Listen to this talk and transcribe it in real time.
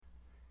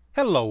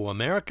Hello,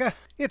 America.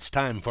 It's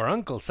time for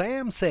Uncle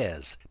Sam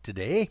Says.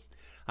 Today,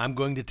 I'm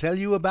going to tell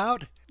you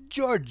about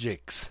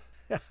Georgics.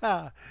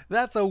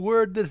 That's a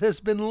word that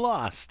has been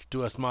lost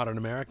to us modern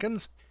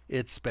Americans.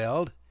 It's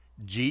spelled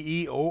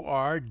Georgics.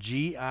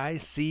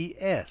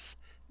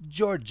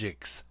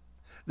 Georgics.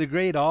 The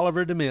great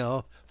Oliver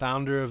DeMille,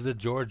 founder of the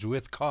George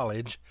Wythe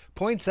College,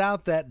 points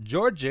out that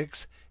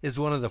Georgics is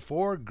one of the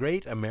four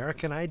great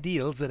American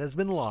ideals that has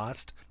been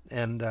lost,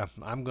 and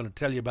I'm going to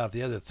tell you about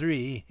the other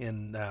three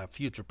in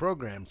future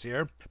programs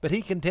here. But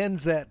he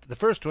contends that the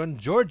first one,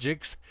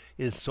 Georgics,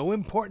 is so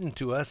important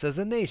to us as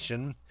a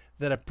nation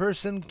that a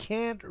person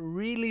can't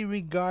really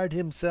regard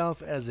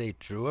himself as a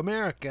true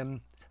American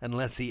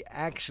unless he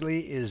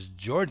actually is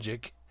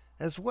Georgic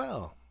as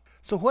well.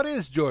 So what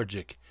is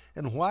Georgic,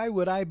 and why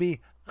would I be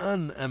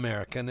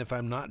un-American if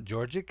I'm not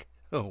Georgic?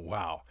 Oh,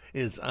 wow.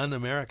 Is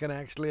un-American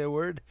actually a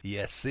word?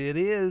 Yes, it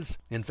is.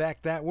 In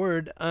fact, that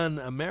word,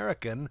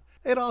 un-American,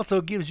 it also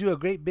gives you a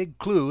great big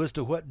clue as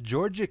to what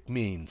Georgic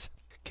means.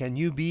 Can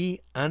you be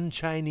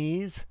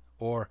un-Chinese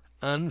or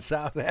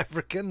un-South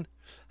African?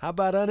 How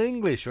about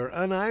un-English or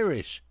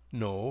un-Irish?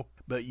 No,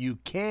 but you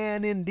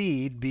can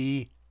indeed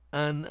be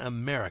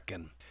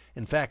un-American.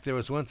 In fact, there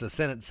was once a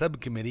Senate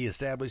subcommittee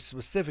established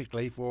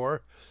specifically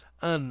for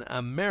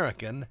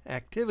un-American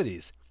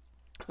activities.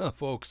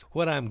 Folks,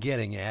 what I'm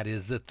getting at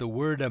is that the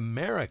word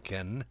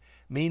American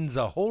means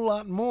a whole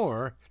lot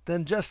more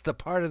than just the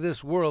part of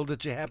this world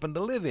that you happen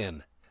to live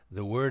in.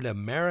 The word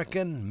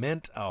American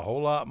meant a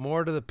whole lot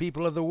more to the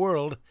people of the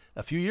world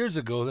a few years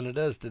ago than it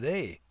does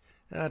today.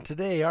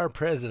 Today, our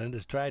president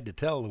has tried to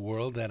tell the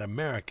world that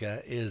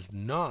America is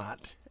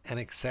not an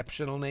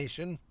exceptional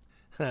nation.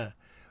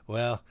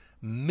 Well,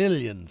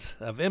 millions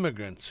of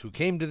immigrants who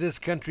came to this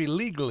country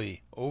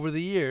legally over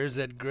the years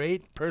at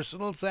great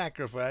personal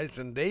sacrifice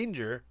and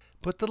danger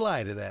put the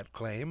lie to that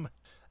claim.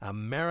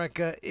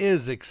 America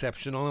is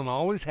exceptional and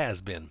always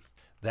has been.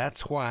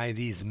 That's why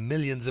these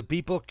millions of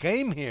people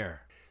came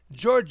here.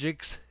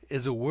 Georgics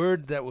is a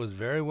word that was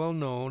very well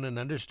known and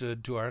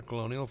understood to our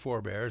colonial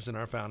forebears and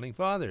our founding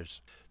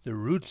fathers. The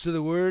roots of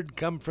the word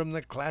come from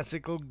the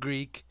classical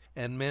Greek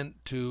and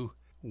meant to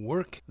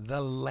work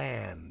the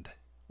land.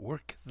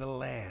 Work the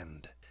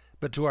land.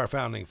 But to our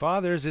founding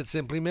fathers, it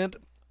simply meant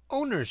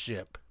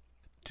ownership.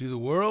 To the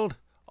world,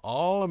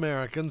 all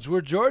Americans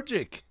were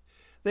Georgic.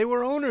 They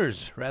were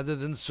owners rather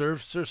than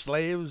serfs or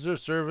slaves or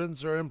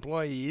servants or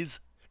employees.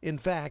 In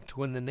fact,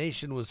 when the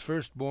nation was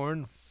first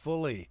born,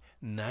 fully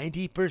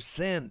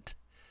 90%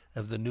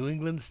 of the New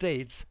England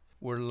states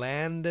were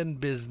land and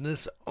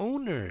business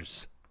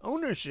owners.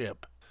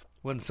 Ownership.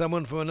 When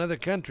someone from another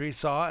country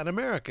saw an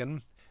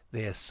American,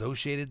 they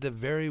associated the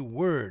very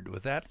word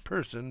with that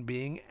person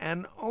being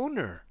an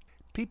owner.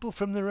 People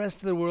from the rest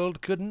of the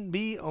world couldn't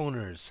be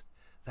owners.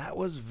 That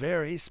was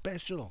very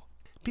special.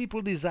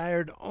 People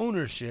desired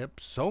ownership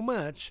so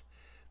much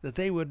that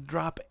they would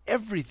drop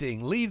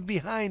everything, leave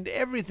behind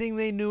everything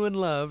they knew and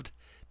loved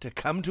to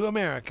come to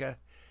America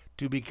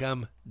to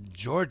become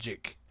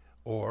Georgic,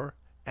 or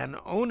an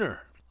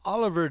owner.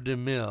 Oliver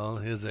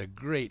DeMille is a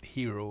great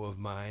hero of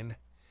mine.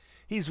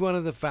 He's one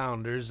of the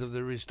founders of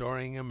the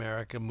Restoring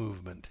America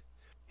movement.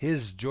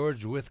 His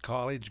George Wythe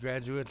College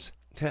graduates,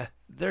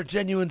 they're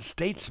genuine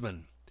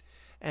statesmen.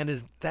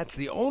 And that's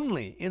the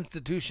only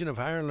institution of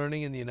higher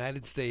learning in the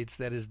United States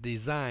that is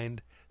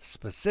designed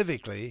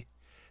specifically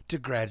to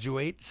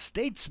graduate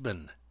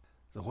statesmen.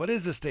 So what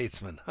is a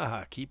statesman?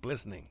 Keep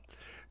listening.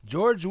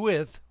 George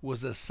Wythe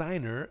was a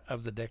signer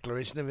of the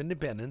Declaration of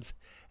Independence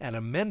and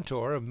a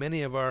mentor of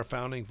many of our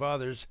founding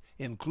fathers,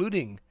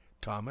 including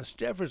Thomas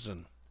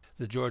Jefferson.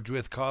 The George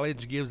Wythe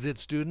College gives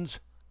its students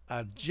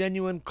a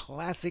genuine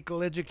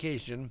classical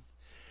education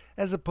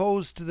as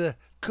opposed to the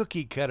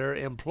cookie-cutter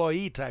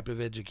employee type of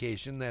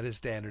education that is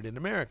standard in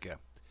America.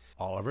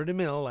 Oliver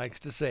DeMille likes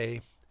to say,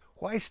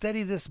 why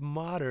study this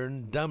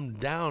modern,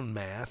 dumbed-down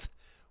math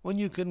when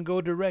you can go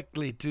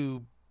directly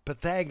to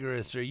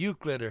Pythagoras or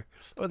Euclid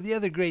or the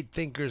other great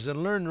thinkers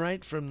and learn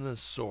right from the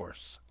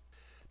source?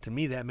 To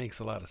me, that makes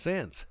a lot of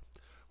sense.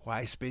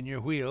 Why spin your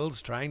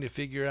wheels trying to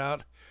figure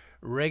out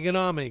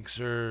Reaganomics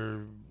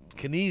or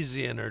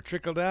Keynesian or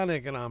trickle-down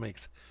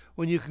economics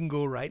when you can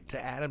go right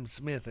to Adam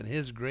Smith and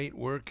his great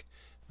work,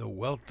 The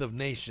Wealth of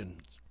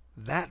Nations?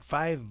 That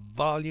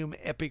 5-volume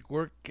epic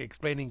work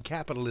explaining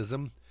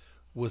capitalism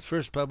was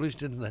first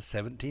published in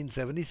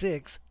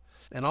 1776,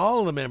 and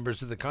all the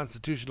members of the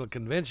Constitutional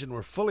Convention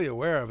were fully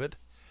aware of it.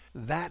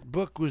 That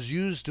book was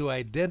used to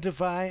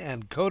identify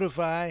and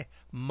codify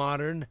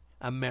modern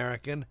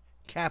American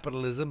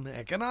capitalism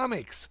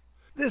economics.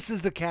 This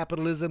is the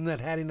capitalism that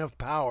had enough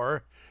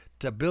power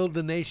to build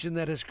the nation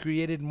that has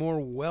created more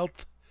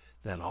wealth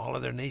than all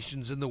other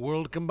nations in the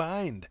world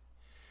combined.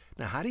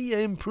 Now, how do you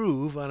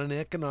improve on an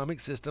economic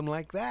system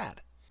like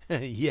that?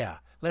 Yeah,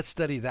 let's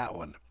study that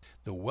one.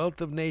 The Wealth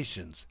of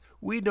Nations.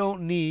 We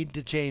don't need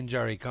to change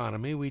our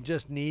economy. We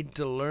just need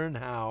to learn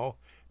how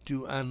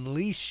to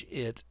unleash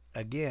it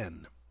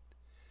again.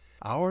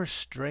 Our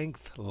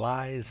strength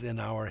lies in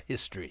our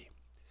history.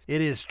 It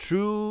is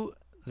true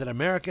that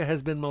America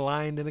has been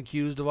maligned and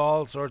accused of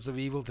all sorts of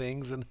evil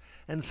things,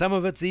 and some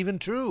of it's even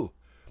true.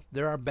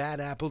 There are bad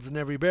apples in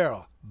every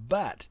barrel.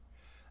 But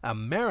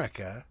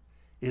America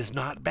is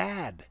not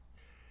bad.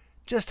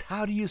 Just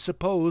how do you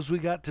suppose we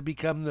got to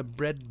become the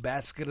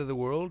breadbasket of the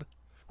world?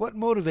 What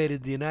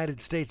motivated the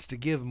United States to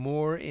give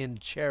more in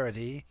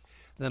charity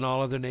than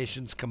all other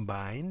nations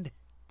combined?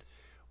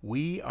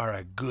 We are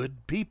a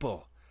good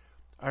people.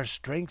 Our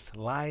strength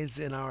lies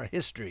in our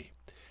history.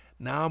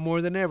 Now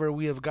more than ever,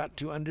 we have got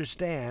to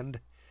understand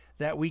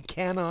that we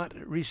cannot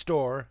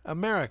restore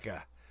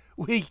America.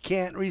 We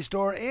can't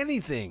restore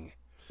anything.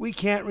 We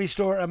can't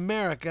restore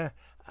America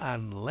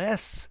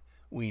unless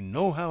we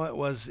know how it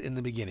was in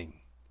the beginning.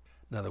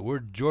 Now, the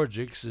word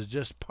Georgics is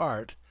just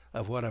part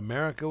of what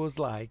America was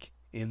like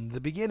in the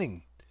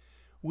beginning.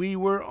 We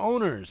were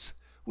owners.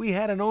 We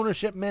had an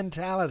ownership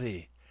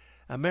mentality.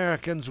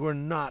 Americans were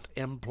not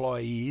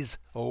employees.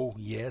 Oh,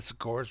 yes, of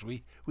course,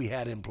 we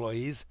had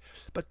employees,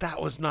 but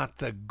that was not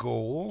the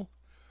goal.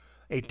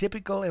 A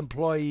typical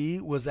employee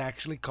was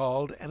actually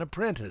called an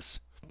apprentice,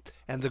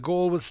 and the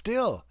goal was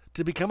still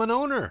to become an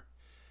owner.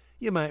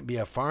 You might be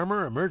a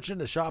farmer, a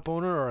merchant, a shop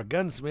owner, or a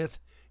gunsmith.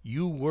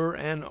 You were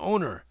an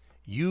owner.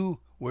 You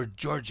were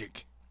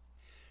Georgic.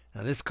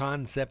 Now, this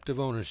concept of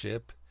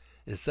ownership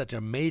is such a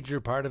major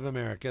part of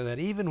America that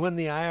even when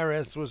the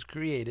IRS was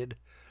created,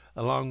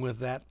 along with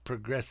that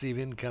progressive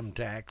income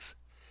tax,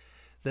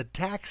 the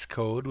tax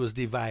code was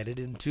divided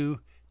into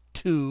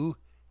 2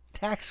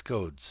 tax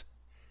codes.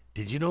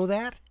 Did you know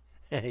that?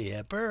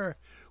 Yepper.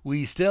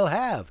 We still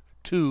have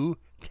 2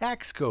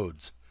 tax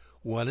codes.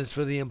 One is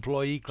for the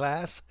employee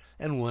class,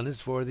 and one is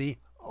for the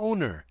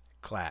owner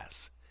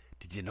class.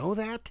 Did you know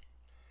that?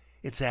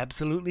 It's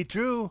absolutely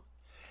true.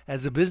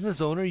 As a business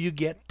owner, you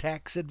get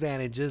tax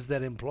advantages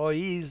that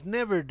employees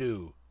never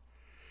do.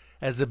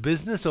 As a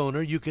business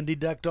owner, you can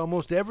deduct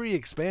almost every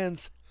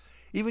expense,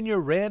 even your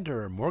rent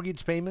or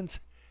mortgage payments.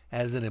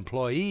 As an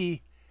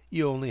employee,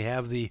 you only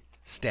have the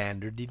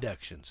standard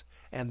deductions,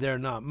 and they're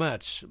not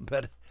much.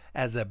 But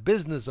as a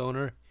business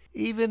owner,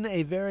 even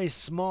a very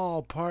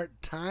small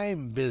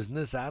part-time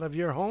business out of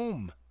your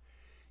home,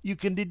 you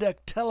can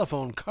deduct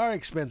telephone, car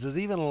expenses,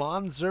 even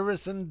lawn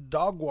service and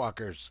dog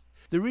walkers.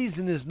 The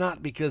reason is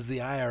not because the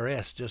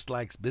IRS just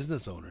likes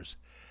business owners,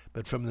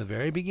 but from the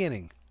very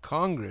beginning,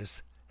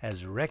 Congress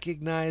has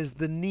recognized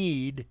the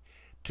need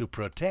to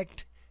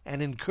protect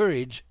and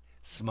encourage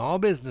small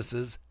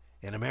businesses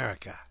in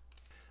America.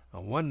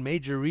 One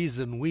major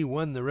reason we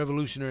won the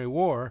Revolutionary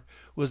War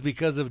was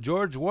because of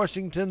George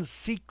Washington's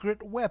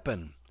secret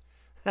weapon,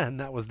 and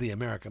that was the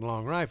American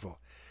long rifle.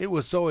 It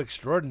was so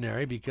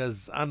extraordinary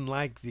because,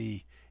 unlike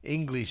the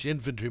English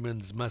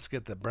infantryman's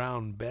musket, the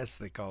Brown Bess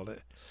they called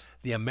it,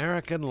 the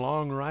American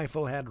long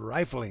rifle had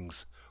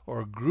riflings,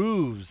 or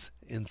grooves,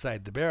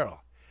 inside the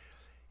barrel.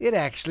 It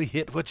actually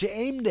hit what you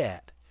aimed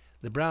at.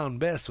 The Brown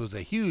Bess was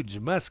a huge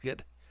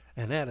musket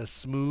and had a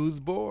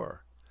smooth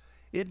bore.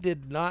 It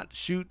did not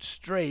shoot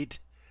straight,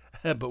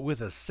 but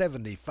with a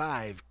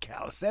 75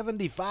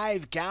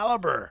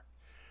 caliber.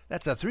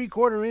 That's a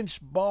 3/4-inch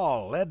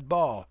ball, lead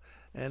ball,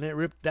 and it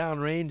ripped down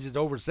ranges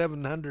over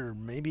 700,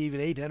 maybe even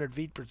 800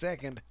 feet per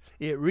second.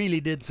 It really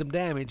did some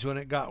damage when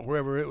it got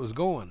wherever it was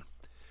going.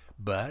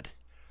 But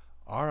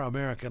our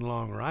American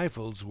long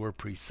rifles were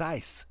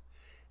precise,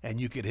 and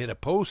you could hit a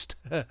post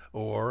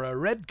or a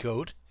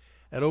redcoat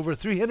at over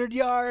 300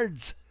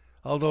 yards.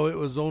 Although it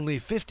was only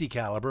 50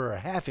 caliber or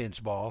a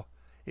half-inch ball,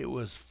 it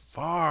was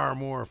far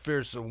more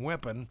fearsome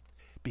weapon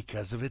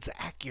because of its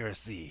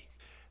accuracy.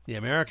 The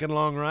American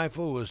long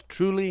rifle was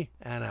truly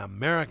an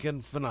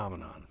American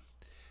phenomenon.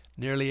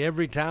 Nearly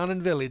every town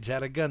and village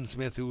had a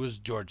gunsmith who was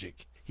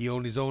Georgic. He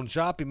owned his own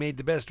shop. He made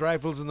the best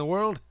rifles in the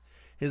world.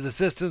 His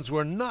assistants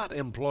were not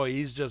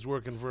employees just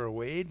working for a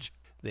wage.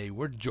 They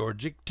were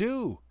Georgic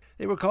too.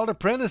 They were called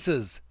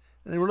apprentices,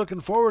 and they were looking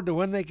forward to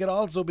when they could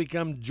also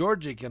become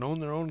Georgic and own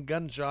their own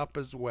gun shop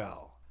as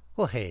well.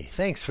 Well, hey,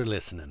 thanks for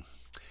listening.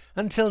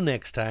 Until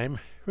next time,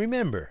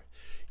 remember,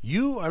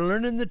 you are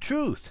learning the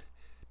truth.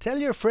 Tell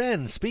your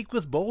friends, speak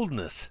with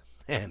boldness,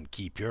 and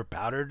keep your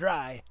powder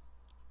dry.